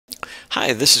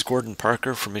Hi, this is Gordon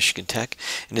Parker from Michigan Tech,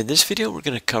 and in this video we're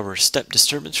going to cover step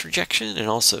disturbance rejection and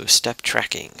also step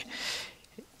tracking.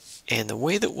 And the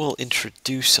way that we'll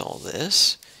introduce all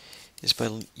this is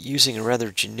by using a rather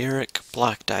generic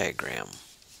block diagram.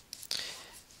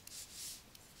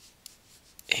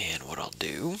 And what I'll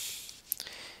do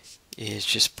is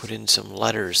just put in some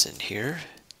letters in here.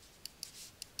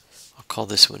 I'll call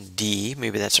this one D,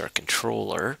 maybe that's our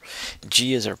controller.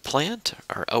 G is our plant,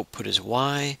 our output is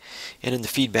Y, and in the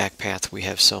feedback path we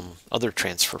have some other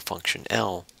transfer function,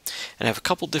 L. And I have a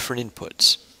couple different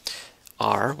inputs.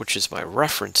 R, which is my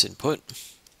reference input,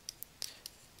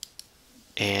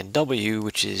 and W,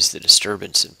 which is the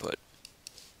disturbance input.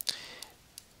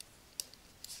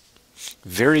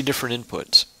 Very different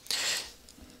inputs.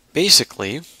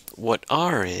 Basically, what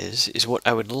R is what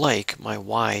I would like my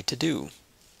Y to do.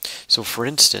 So for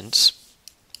instance,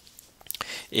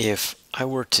 if I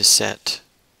were to set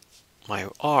my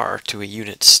R to a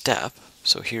unit step,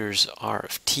 so here's R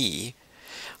of t,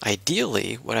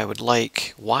 ideally what I would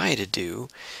like Y to do,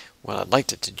 well, I'd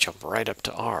like it to jump right up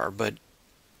to R, but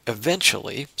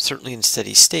eventually, certainly in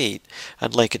steady state,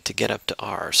 I'd like it to get up to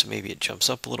R, so maybe it jumps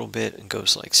up a little bit and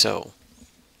goes like so.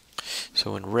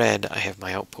 So in red I have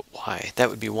my output Y. That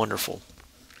would be wonderful.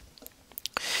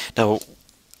 Now,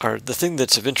 the thing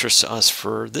that's of interest to us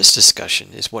for this discussion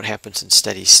is what happens in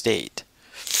steady state.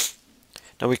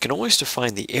 Now we can always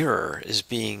define the error as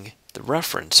being the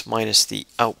reference minus the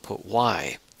output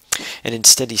Y. And in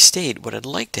steady state, what I'd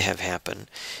like to have happen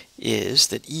is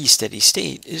that E steady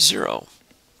state is 0.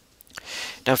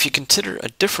 Now if you consider a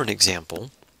different example,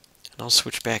 and I'll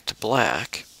switch back to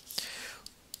black,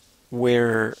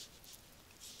 where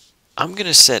I'm going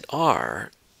to set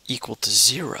R equal to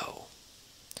 0.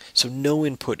 So no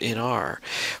input in R.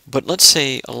 But let's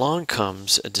say along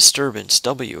comes a disturbance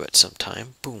W at some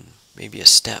time. Boom, maybe a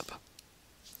step.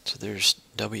 So there's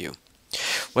W.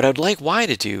 What I'd like Y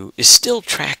to do is still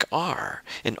track R,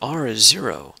 and R is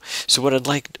 0. So what I'd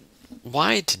like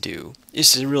Y to do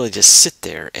is to really just sit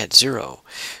there at 0.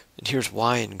 And here's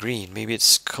Y in green. Maybe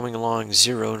it's coming along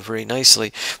 0 and very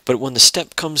nicely, but when the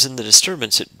step comes in the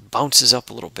disturbance, it bounces up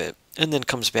a little bit and then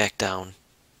comes back down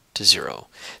to 0.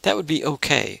 That would be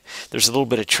okay. There's a little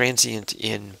bit of transient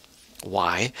in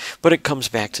Y, but it comes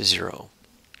back to 0.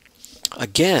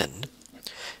 Again,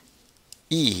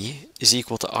 E is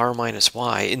equal to R minus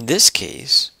Y. In this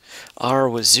case, R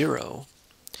was 0.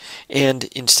 And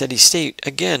in steady state,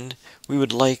 again, we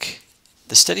would like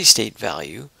the steady state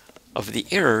value of the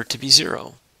error to be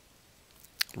 0,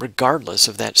 regardless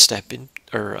of that step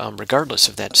regardless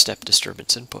of that step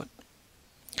disturbance input.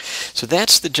 So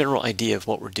that's the general idea of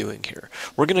what we're doing here.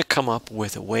 We're going to come up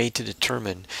with a way to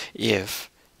determine if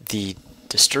the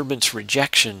disturbance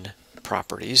rejection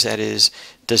properties, that is,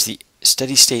 does the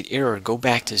steady state error go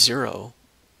back to 0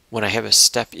 when I have a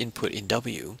step input in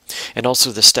W, and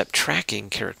also the step tracking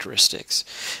characteristics.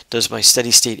 Does my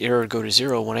steady state error go to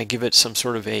 0 when I give it some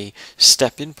sort of a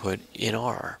step input in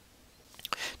R?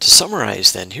 To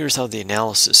summarize then, here's how the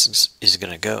analysis is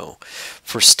going to go.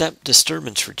 For step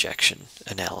disturbance rejection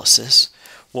analysis,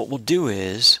 what we'll do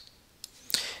is,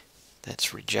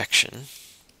 that's rejection,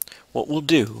 what we'll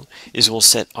do is we'll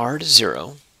set R to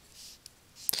 0,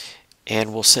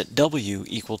 and we'll set W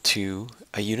equal to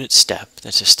a unit step,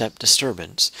 that's a step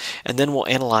disturbance, and then we'll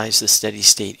analyze the steady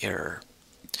state error.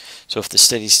 So if the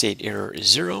steady state error is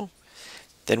 0,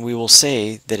 then we will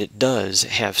say that it does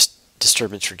have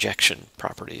disturbance rejection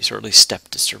properties, or at least step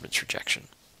disturbance rejection.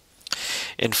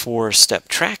 And for step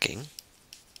tracking,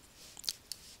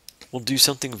 we'll do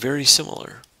something very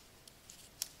similar.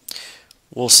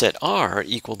 We'll set R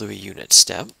equal to a unit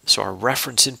step, so our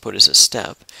reference input is a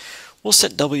step. We'll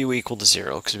set W equal to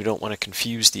 0 because we don't want to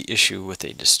confuse the issue with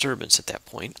a disturbance at that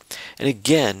point. And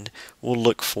again, we'll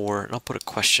look for, and I'll put a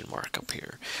question mark up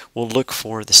here, we'll look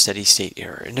for the steady state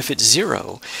error. And if it's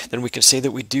 0, then we can say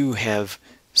that we do have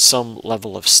some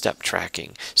level of step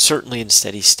tracking. Certainly in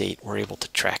steady state, we're able to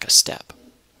track a step.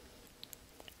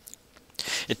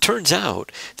 It turns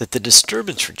out that the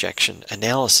disturbance rejection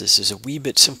analysis is a wee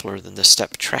bit simpler than the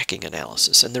step tracking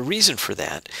analysis. And the reason for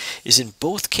that is in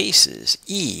both cases,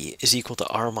 E is equal to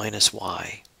R minus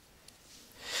Y.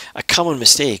 A common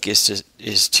mistake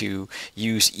is to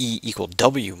use E equal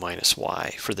W minus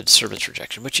Y for the disturbance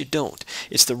rejection, but you don't.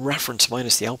 It's the reference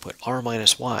minus the output, R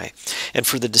minus Y. And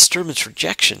for the disturbance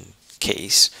rejection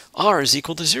case, R is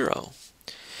equal to 0.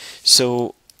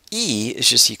 So E is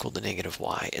just equal to negative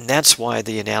Y, and that's why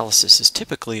the analysis is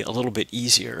typically a little bit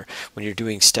easier when you're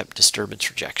doing step disturbance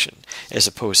rejection, as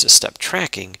opposed to step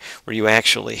tracking, where you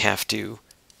actually have to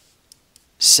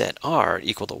set R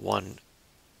equal to 1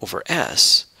 over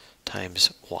S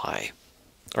times Y.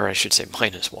 or I should say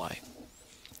minus y.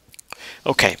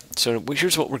 Okay, so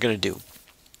here's what we're going to do.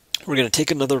 We're going to take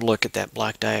another look at that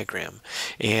block diagram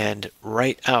and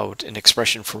write out an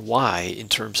expression for y in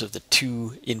terms of the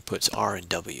two inputs r and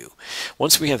w.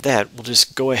 Once we have that, we'll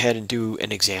just go ahead and do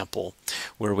an example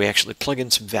where we actually plug in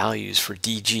some values for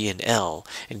d, g, and l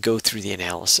and go through the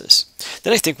analysis.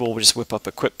 Then I think we'll just whip up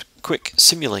a quick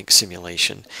Simulink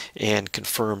simulation and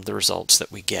confirm the results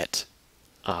that we get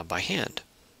by hand.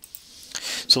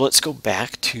 So let's go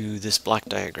back to this block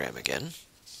diagram again.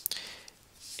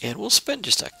 And we'll spend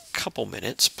just a couple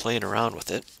minutes playing around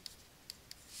with it.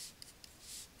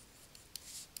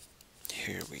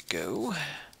 Here we go.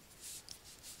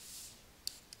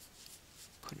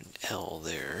 Put an L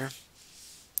there.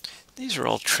 These are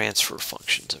all transfer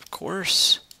functions, of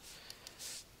course.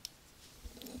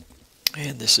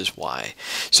 And this is y.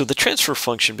 So the transfer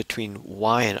function between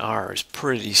y and r is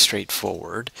pretty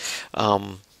straightforward.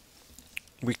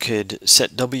 We could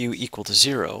set w equal to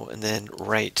 0 and then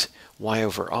write y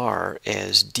over r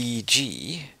as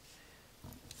dg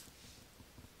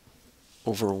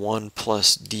over 1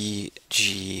 plus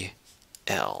dgl.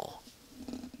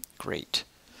 Great.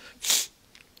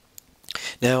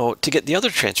 Now, to get the other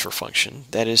transfer function,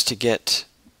 that is to get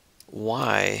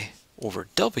y over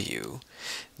w,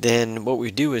 then what we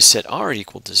do is set r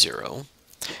equal to 0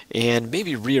 and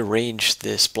maybe rearrange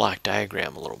this block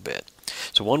diagram a little bit.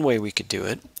 So one way we could do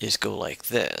it is go like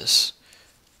this.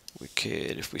 We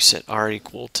could, if we set r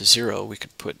equal to 0, we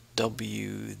could put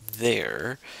w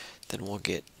there, then we'll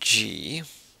get g.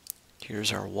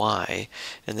 Here's our y,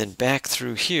 and then back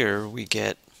through here we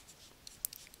get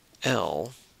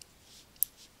l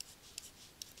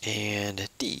and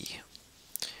d.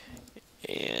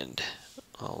 And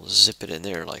I'll zip it in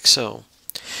there like so.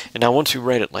 And now once we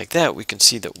write it like that, we can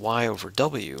see that y over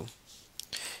w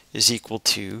is equal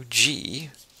to g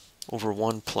over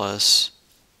 1 plus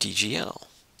dgl.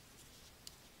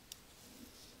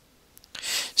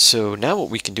 So now what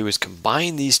we can do is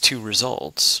combine these two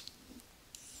results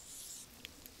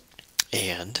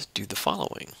and do the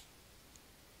following.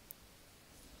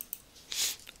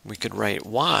 We could write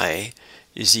y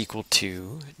is equal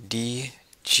to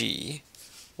dg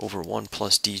over 1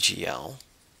 plus dgl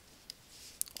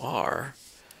r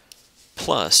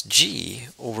plus g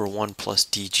over 1 plus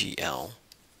dgl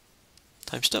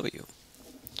times w.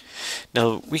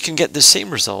 Now we can get the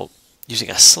same result using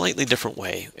a slightly different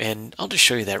way, and I'll just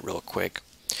show you that real quick,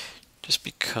 just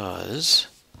because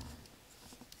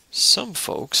some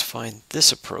folks find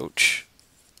this approach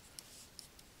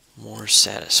more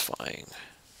satisfying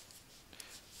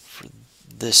for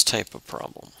this type of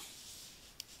problem.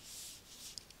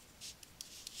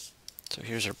 So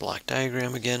here's our block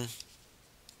diagram again.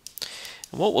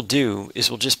 And what we'll do is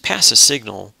we'll just pass a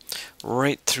signal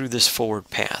right through this forward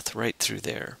path, right through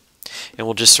there. And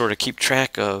we'll just sort of keep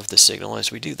track of the signal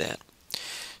as we do that.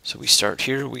 So we start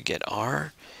here, we get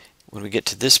r. When we get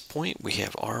to this point, we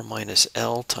have r minus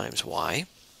l times y.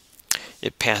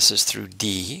 It passes through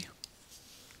d.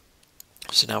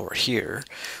 So now we're here.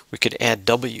 We could add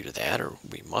w to that, or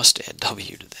we must add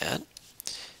w to that.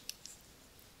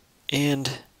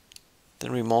 And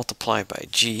then we multiply by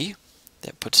g.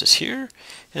 That puts us here.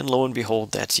 And lo and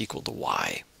behold, that's equal to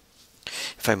y.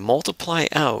 If I multiply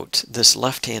out this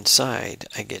left-hand side,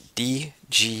 I get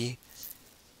dgr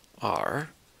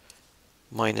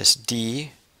minus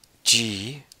dgly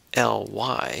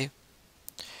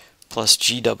plus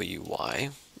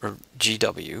gwy, or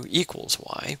gw equals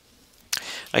y.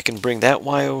 I can bring that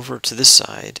y over to this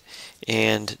side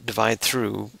and divide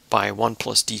through by 1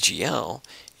 plus dgl,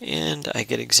 and I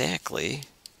get exactly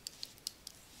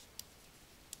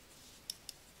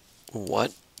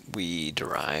what we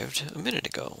derived a minute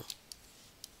ago.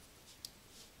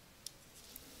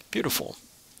 Beautiful.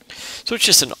 So it's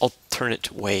just an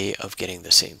alternate way of getting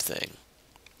the same thing.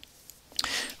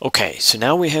 Okay, so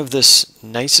now we have this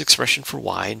nice expression for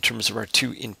y in terms of our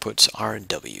two inputs, r and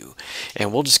w.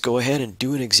 And we'll just go ahead and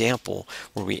do an example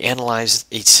where we analyze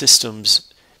a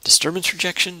system's disturbance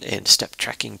rejection and step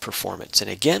tracking performance. And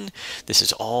again, this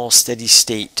is all steady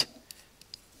state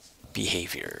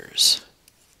behaviors.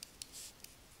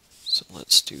 So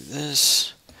let's do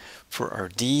this. For our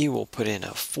d, we'll put in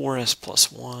a 4s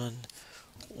plus 1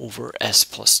 over s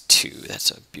plus 2. That's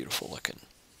a beautiful looking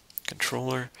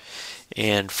controller.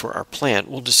 And for our plant,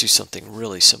 we'll just do something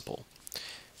really simple.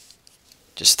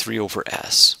 Just 3 over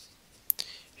s.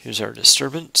 Here's our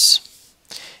disturbance.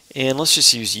 And let's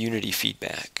just use unity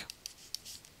feedback.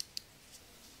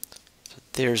 So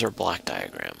there's our block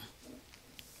diagram.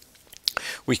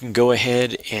 we can go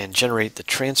ahead and generate the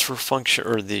transfer function,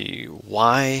 or the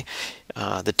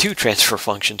two transfer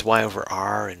functions, y over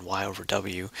r and y over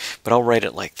w, but I'll write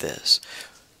it like this.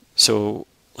 So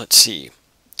let's see,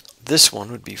 this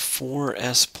one would be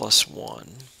 4s plus 1,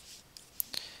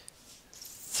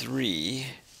 3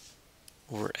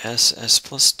 over s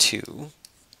plus 2,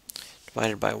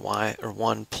 divided by y, or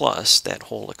 1 plus that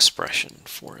whole expression,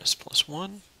 4s plus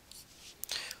 1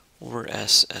 over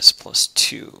s plus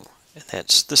 2, and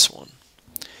that's this one.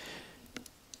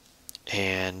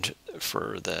 And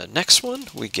for the next one,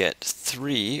 we get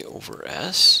 3 over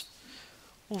s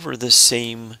over the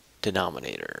same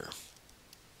denominator,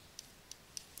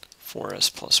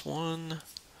 4s plus 1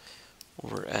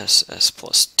 over s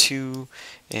plus 2,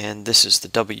 and this is the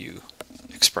w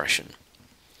expression.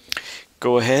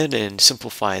 Go ahead and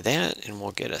simplify that, and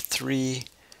we'll get a 3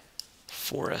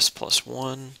 4s plus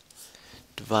 1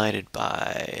 divided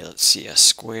by, let's see, s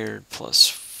squared plus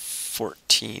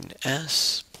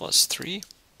 14s plus 3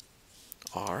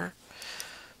 r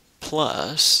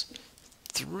plus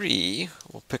 3,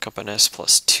 we'll pick up an s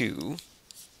plus 2,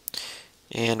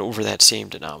 and over that same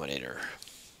denominator.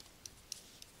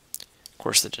 Of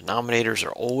course, the denominators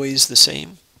are always the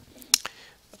same.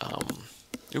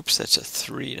 Oops, that's a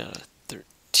 3, not a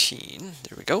 13.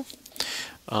 There we go.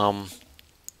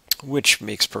 Which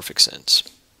makes perfect sense.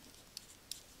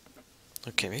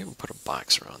 Okay, maybe we'll put a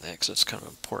box around that because that's kind of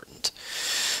important.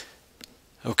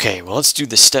 Okay, well, let's do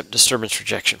the step disturbance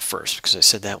rejection first, because I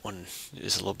said that one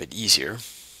is a little bit easier.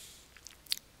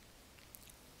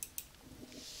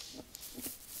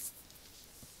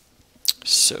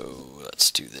 So let's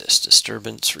do this,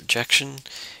 disturbance rejection.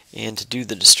 And to do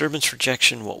the disturbance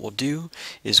rejection, what we'll do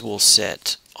is we'll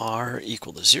set r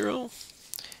equal to 0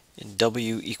 and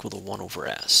w equal to 1 over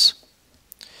s.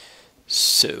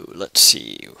 So let's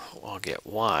see, I'll get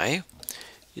y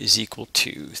is equal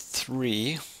to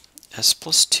 3s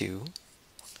plus 2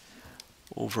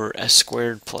 over s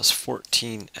squared plus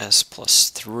 14s plus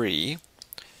 3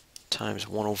 times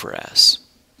 1 over s.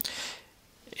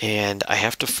 And I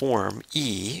have to form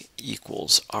e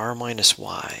equals r minus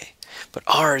y. But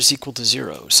r is equal to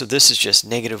 0, so this is just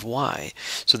negative y.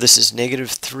 So this is negative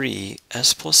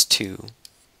 3s plus 2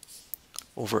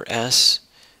 over s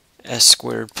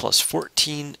squared plus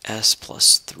 14s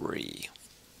plus 3.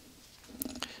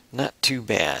 Not too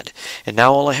bad. And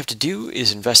now all I have to do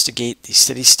is investigate the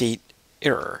steady state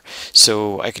error.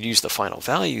 So I could use the final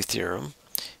value theorem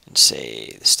and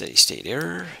say the steady state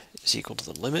error is equal to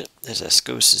the limit as s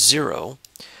goes to 0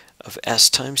 of s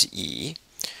times e,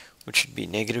 which would be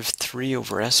negative 3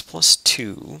 over s plus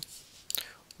 2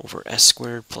 over s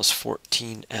squared plus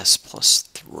 14s plus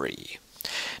 3.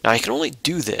 Now I can only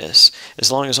do this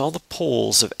as long as all the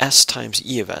poles of s times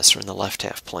e of s are in the left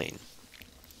half plane.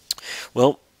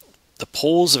 Well, the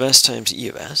poles of s times e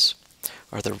of s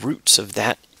are the roots of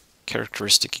that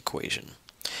characteristic equation,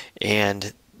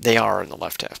 and they are in the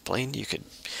left half plane. You could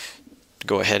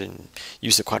go ahead and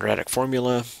use the quadratic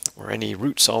formula or any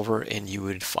root solver, and you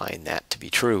would find that to be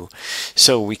true.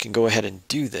 So we can go ahead and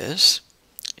do this,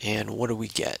 and what do we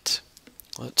get?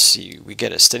 Let's see, we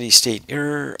get a steady state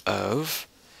error of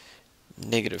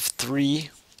negative 3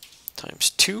 times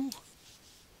 2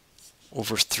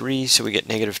 over 3, so we get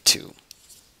negative 2.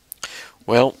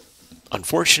 Well,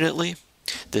 unfortunately,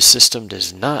 this system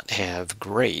does not have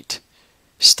great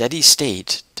steady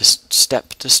state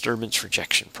step disturbance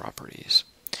rejection properties.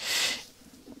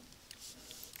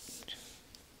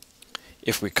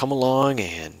 If we come along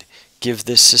and give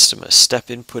this system a step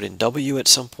input in w at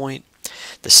some point,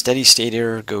 the steady state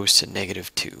error goes to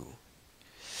negative 2.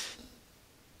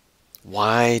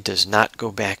 Y does not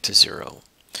go back to 0,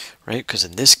 right? Because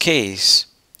in this case,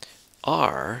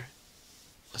 r,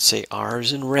 let's say r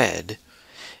is in red,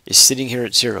 is sitting here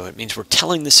at 0. It means we're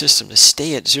telling the system to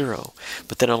stay at 0,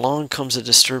 but then along comes a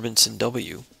disturbance in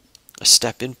w, a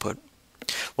step input.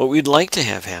 What we'd like to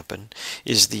have happen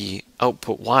is the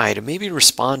output y to maybe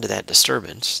respond to that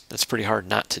disturbance. That's pretty hard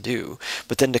not to do,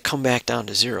 but then to come back down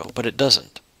to 0, but it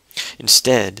doesn't.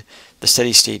 Instead, the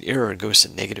steady state error goes to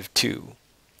negative 2.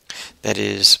 That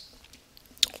is,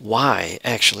 y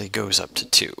actually goes up to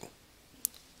 2,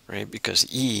 right? Because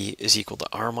e is equal to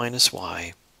r minus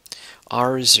y,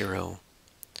 r is 0,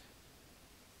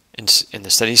 and the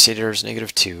steady state error is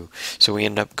negative 2, so we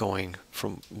end up going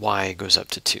from y goes up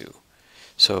to 2.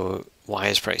 So y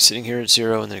is probably sitting here at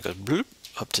 0, and then it goes bloop,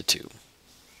 up to 2.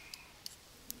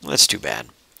 Well, that's too bad.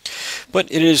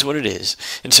 But it is what it is.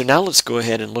 And so now let's go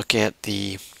ahead and look at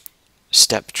the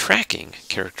step tracking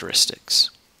characteristics.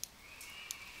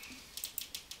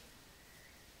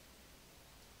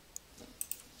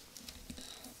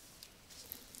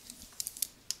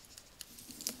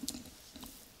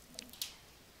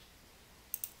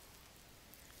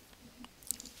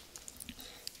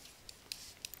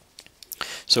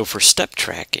 So for step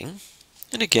tracking,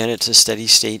 and again it's a steady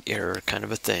state error kind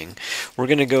of a thing, we're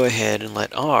going to go ahead and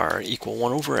let R equal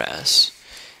 1 over S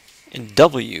and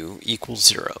W equal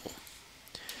 0.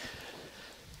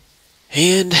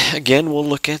 And again we'll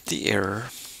look at the error.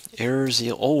 Error is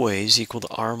always equal to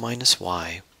R minus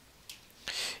Y.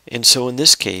 And so in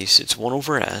this case it's 1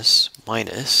 over S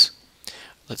minus,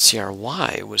 let's see, our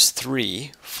Y was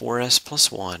 3, 4S plus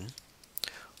 1,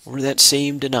 over that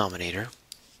same denominator,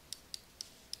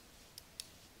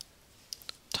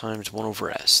 times 1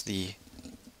 over S, the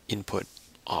input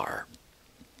R.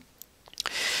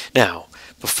 Now,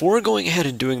 before going ahead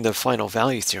and doing the final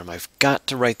value theorem, I've got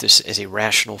to write this as a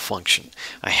rational function.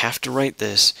 I have to write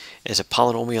this as a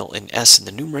polynomial in S in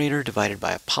the numerator divided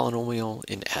by a polynomial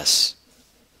in S.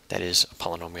 That is a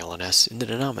polynomial in S in the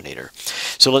denominator.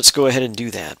 So let's go ahead and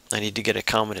do that. I need to get a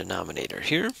common denominator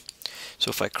here. So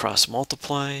if I cross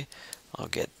multiply, I'll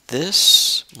get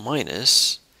this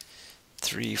minus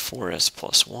 3, 4S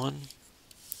plus 1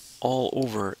 all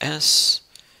over S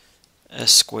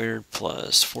squared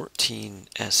plus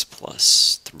 14S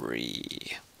plus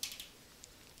 3.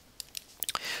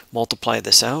 Multiply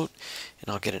this out,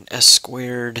 and I'll get an S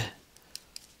squared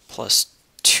plus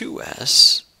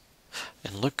 2S.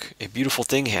 And look, a beautiful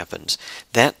thing happens.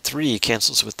 That 3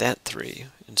 cancels with that 3,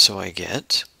 and so I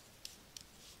get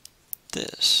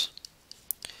this.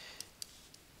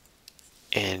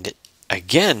 And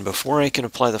again, before I can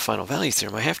apply the final value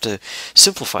theorem, I have to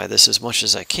simplify this as much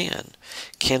as I can,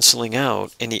 canceling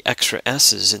out any extra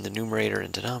s's in the numerator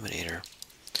and denominator.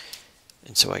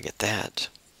 And so I get that.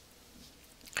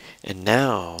 And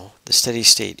now the steady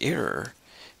state error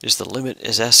is the limit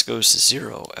as s goes to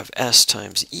 0 of s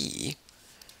times e,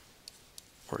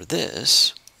 or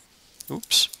this,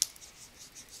 oops,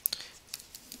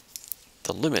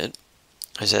 the limit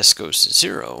as s goes to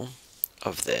 0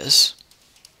 of this.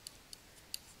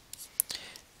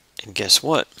 And guess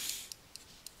what?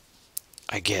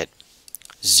 I get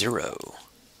 0.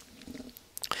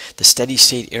 The steady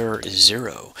state error is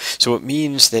 0. So it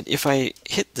means that if I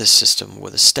hit this system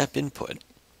with a step input,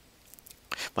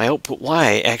 my output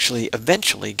y actually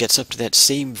eventually gets up to that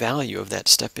same value of that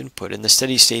step input, and the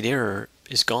steady state error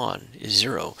is gone, is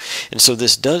 0. And so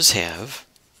this does have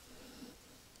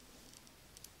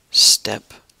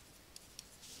step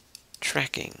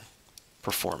tracking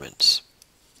performance,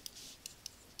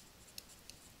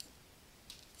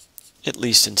 at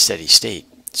least in steady state.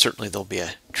 Certainly there'll be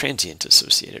a transient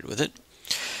associated with it,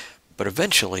 but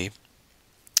eventually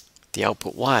the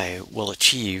output y will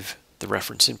achieve the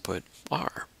reference input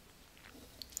r.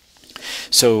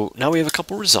 So now we have a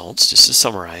couple results. Just to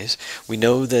summarize, we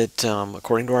know that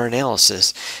according to our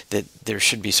analysis that there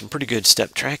should be some pretty good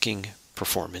step tracking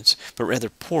performance, but rather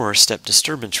poor step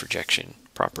disturbance rejection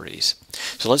properties.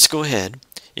 So let's go ahead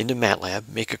into MATLAB,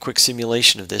 make a quick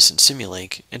simulation of this in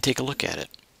Simulink, and take a look at it.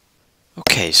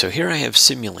 Okay, so here I have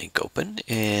Simulink open,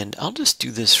 and I'll just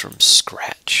do this from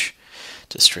scratch.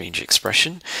 It's a strange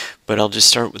expression, but I'll just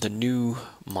start with a new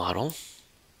model.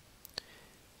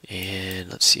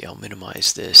 And let's see, I'll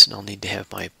minimize this, and I'll need to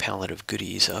have my palette of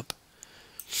goodies up.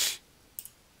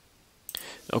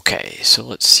 Okay, so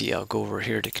let's see, I'll go over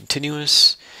here to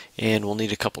continuous, and we'll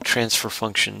need a couple transfer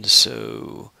functions,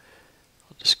 so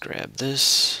I'll just grab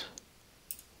this.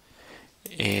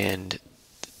 And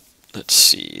let's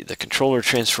see, the controller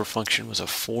transfer function was a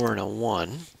 4 and a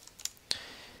 1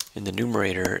 in the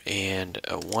numerator and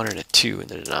a 1 and a 2 in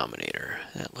the denominator.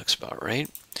 That looks about right.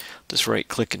 Just right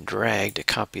click and drag to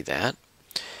copy that.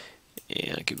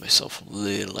 And I'll give myself a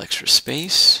little extra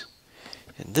space.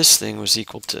 And this thing was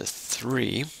equal to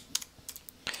 3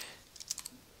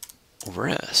 over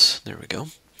S. There we go.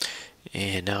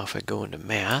 And now if I go into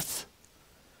math,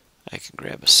 I can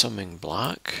grab a summing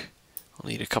block. I'll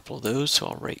need a couple of those, so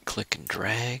I'll right click and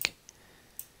drag.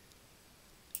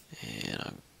 And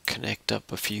I'll connect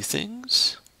up a few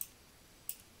things.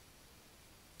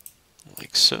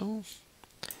 Like so.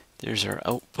 There's our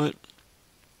output.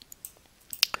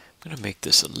 I'm going to make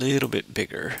this a little bit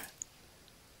bigger.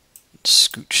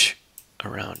 Scooch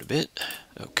around a bit.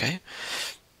 Okay.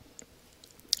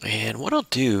 And what I'll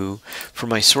do for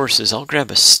my sources, I'll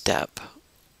grab a step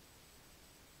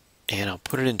and I'll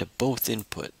put it into both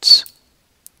inputs.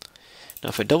 Now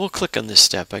if I double click on this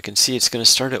step, I can see it's going to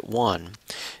start at 1,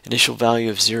 initial value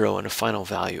of 0, and a final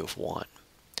value of 1.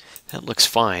 That looks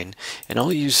fine, and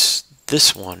I'll use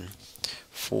this one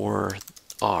for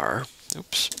R.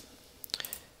 Oops.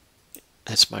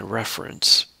 That's my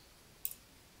reference.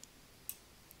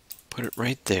 Put it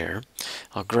right there.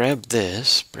 I'll grab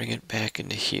this, bring it back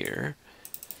into here,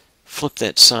 flip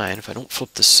that sign. If I don't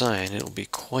flip the sign, it'll be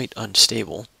quite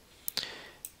unstable.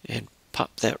 And pop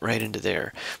pop that right into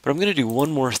there. But I'm going to do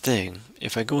one more thing.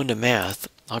 If I go into math,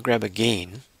 I'll grab a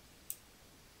gain.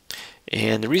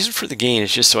 And the reason for the gain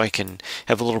is just so I can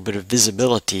have a little bit of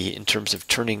visibility in terms of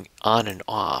turning on and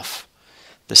off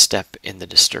the step in the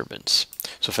disturbance.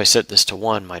 So if I set this to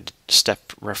 1, my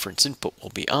step reference input will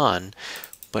be on,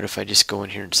 but if I just go in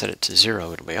here and set it to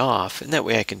 0, it'll be off, and that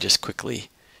way I can just quickly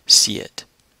see it.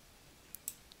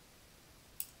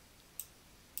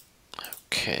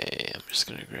 Okay, I'm just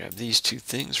going to grab these two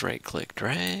things, right click,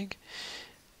 drag,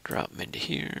 drop them into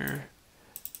here,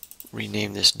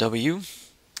 rename this W,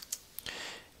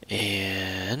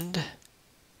 and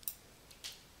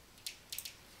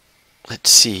let's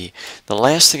see, the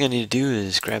last thing I need to do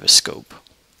is grab a scope.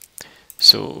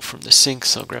 So from the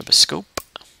sinks, I'll grab a scope.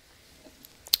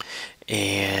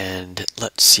 And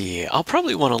let's see, I'll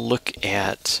probably want to look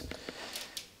at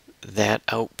that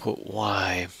output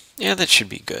Y. Yeah, that should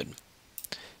be good.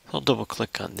 I'll double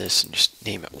click on this and just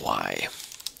name it Y.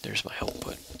 There's my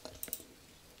output.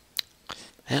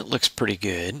 That looks pretty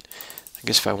good. I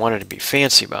guess if I wanted to be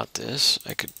fancy about this,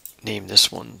 I could name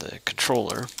this one the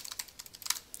controller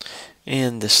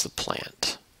and this the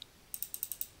plant.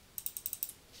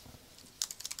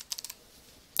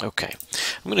 Okay,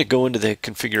 I'm going to go into the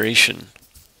configuration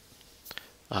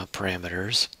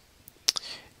parameters,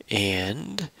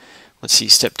 and let's see,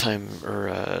 step time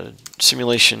or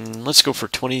simulation, let's go for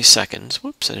 20 seconds.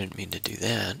 Whoops, I didn't mean to do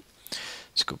that.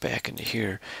 Let's go back into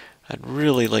here. I'd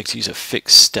really like to use a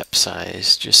fixed step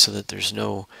size just so that there's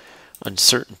no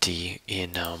uncertainty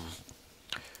in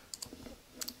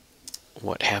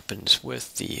what happens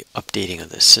with the updating of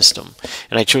the system.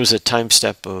 And I chose a time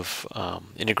step of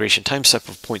integration time step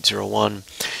of 0.01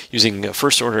 using a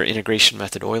first order integration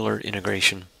method, Euler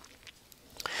integration,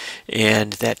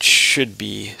 and that should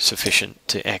be sufficient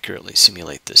to accurately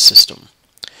simulate this system.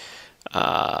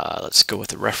 Let's go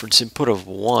with a reference input of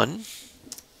 1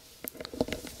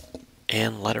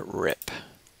 and let it rip.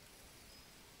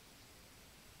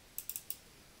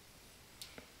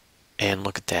 And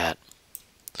look at that.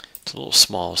 It's a little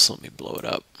small, so let me blow it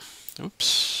up.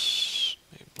 Oops.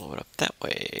 Let me blow it up that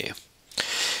way.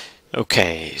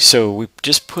 Okay, so we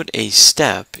just put a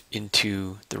step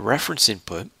into the reference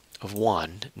input of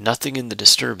 1, nothing in the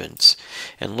disturbance,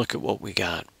 and look at what we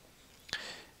got.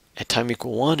 At time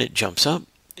equal 1, it jumps up,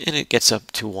 and it gets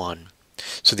up to 1.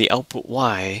 So the output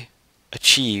Y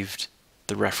achieved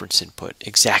the reference input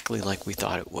exactly like we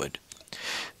thought it would.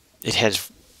 It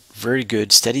has very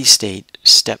good steady state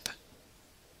step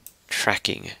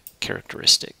tracking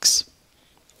characteristics.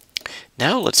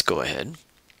 Now let's go ahead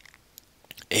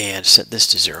and set this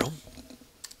to 0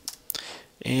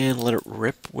 and let it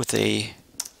rip with a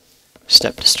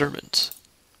step disturbance.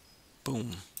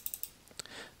 Boom.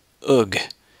 Ugh.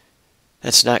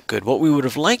 That's not good. What we would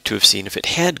have liked to have seen, if it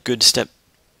had good step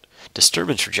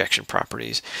disturbance rejection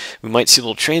properties, we might see a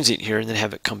little transient here and then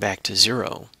have it come back to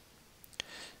 0.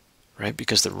 Right?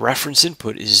 Because the reference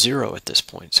input is 0 at this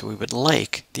point. So we would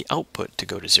like the output to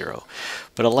go to 0.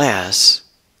 But alas,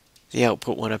 the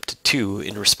output went up to 2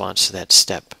 in response to that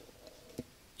step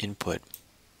input.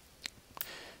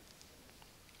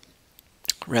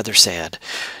 Rather sad.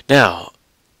 Now,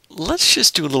 let's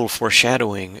just do a little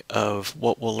foreshadowing of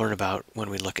what we'll learn about when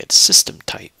we look at system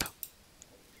type.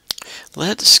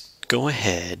 Let's go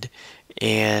ahead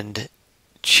and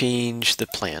change the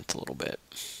plant a little bit.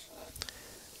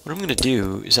 What I'm going to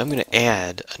do is I'm going to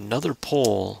add another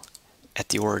pole at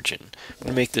the origin. I'm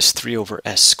going to make this 3 over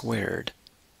s squared.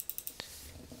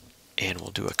 And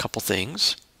we'll do a couple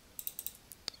things.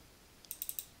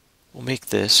 We'll make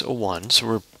this a 1, so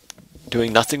we're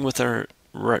doing nothing with our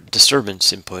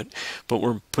disturbance input, but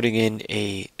we're putting in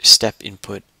a step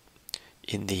input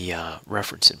in the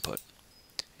reference input,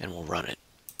 and we'll run it.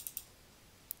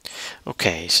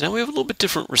 Okay, so now we have a little bit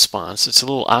different response. It's a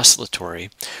little oscillatory,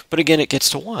 but again it gets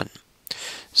to 1.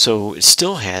 So it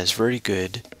still has very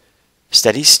good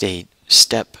steady state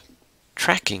step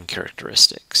tracking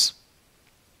characteristics.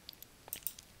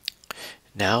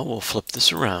 Now we'll flip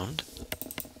this around.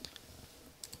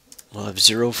 We'll have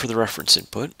 0 for the reference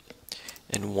input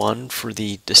and 1 for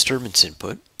the disturbance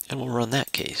input, and we'll run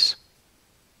that case.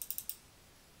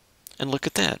 And look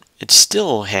at that. It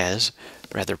still has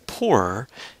rather poor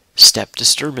step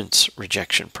disturbance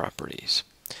rejection properties.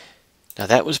 Now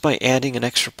that was by adding an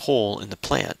extra pole in the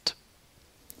plant.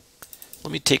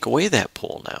 Let me take away that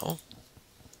pole now.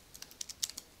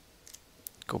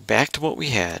 Go back to what we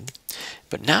had,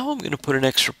 but now I'm going to put an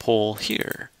extra pole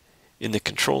here in the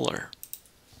controller.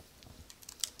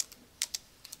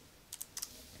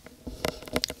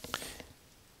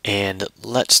 And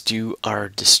let's do our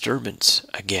disturbance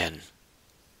again.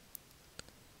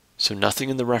 So nothing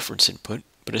in the reference input,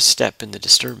 but a step in the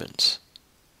disturbance.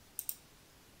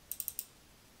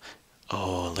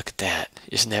 Oh, look at that.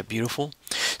 Isn't that beautiful?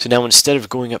 So now instead of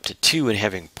going up to 2 and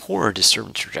having poor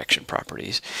disturbance rejection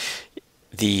properties,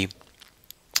 the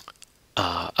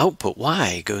output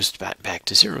y goes back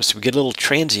to 0. So we get a little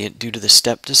transient due to the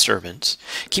step disturbance.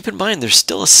 Keep in mind there's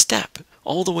still a step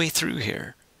all the way through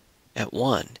here at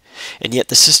 1. And yet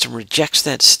the system rejects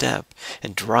that step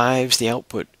and drives the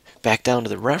output back down to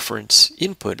the reference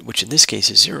input, which in this case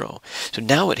is 0. So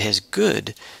now it has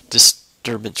good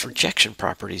disturbance rejection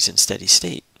properties in steady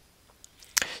state,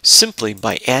 simply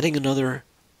by adding another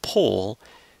pole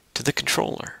to the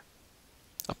controller,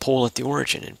 a pole at the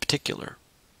origin in particular.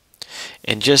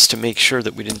 And just to make sure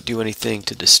that we didn't do anything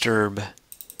to disturb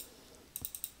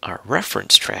our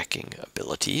reference tracking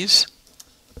abilities,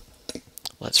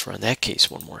 let's run that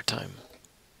case one more time.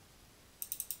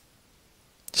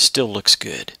 Still looks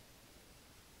good.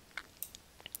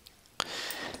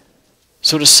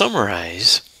 So to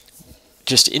summarize,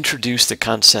 just introduce the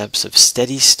concepts of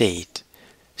steady state,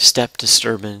 step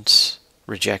disturbance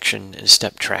rejection, and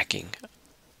step tracking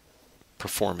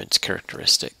performance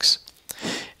characteristics.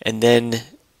 And then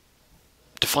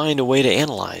define a way to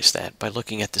analyze that by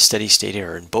looking at the steady state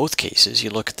error. In both cases, you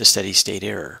look at the steady state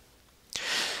error.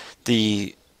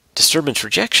 The disturbance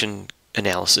rejection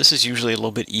analysis is usually a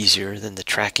little bit easier than the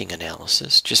tracking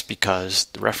analysis, just because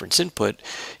the reference input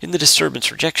in the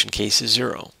disturbance rejection case is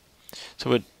 0.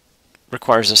 So it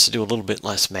requires us to do a little bit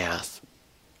less math.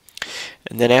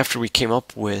 And then after we came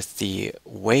up with the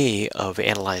way of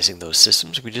analyzing those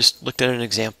systems, we just looked at an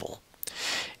example.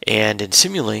 And in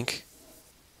Simulink,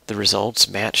 the results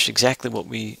matched exactly what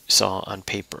we saw on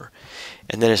paper.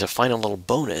 And then as a final little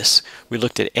bonus, we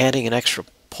looked at adding an extra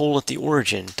pole at the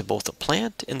origin to both the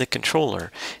plant and the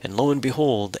controller. And lo and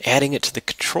behold, adding it to the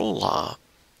control law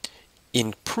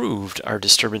improved our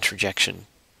disturbance rejection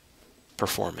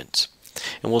performance.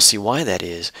 And we'll see why that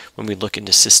is when we look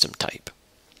into system type.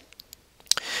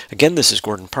 Again, this is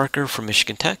Gordon Parker from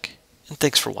Michigan Tech, and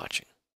thanks for watching.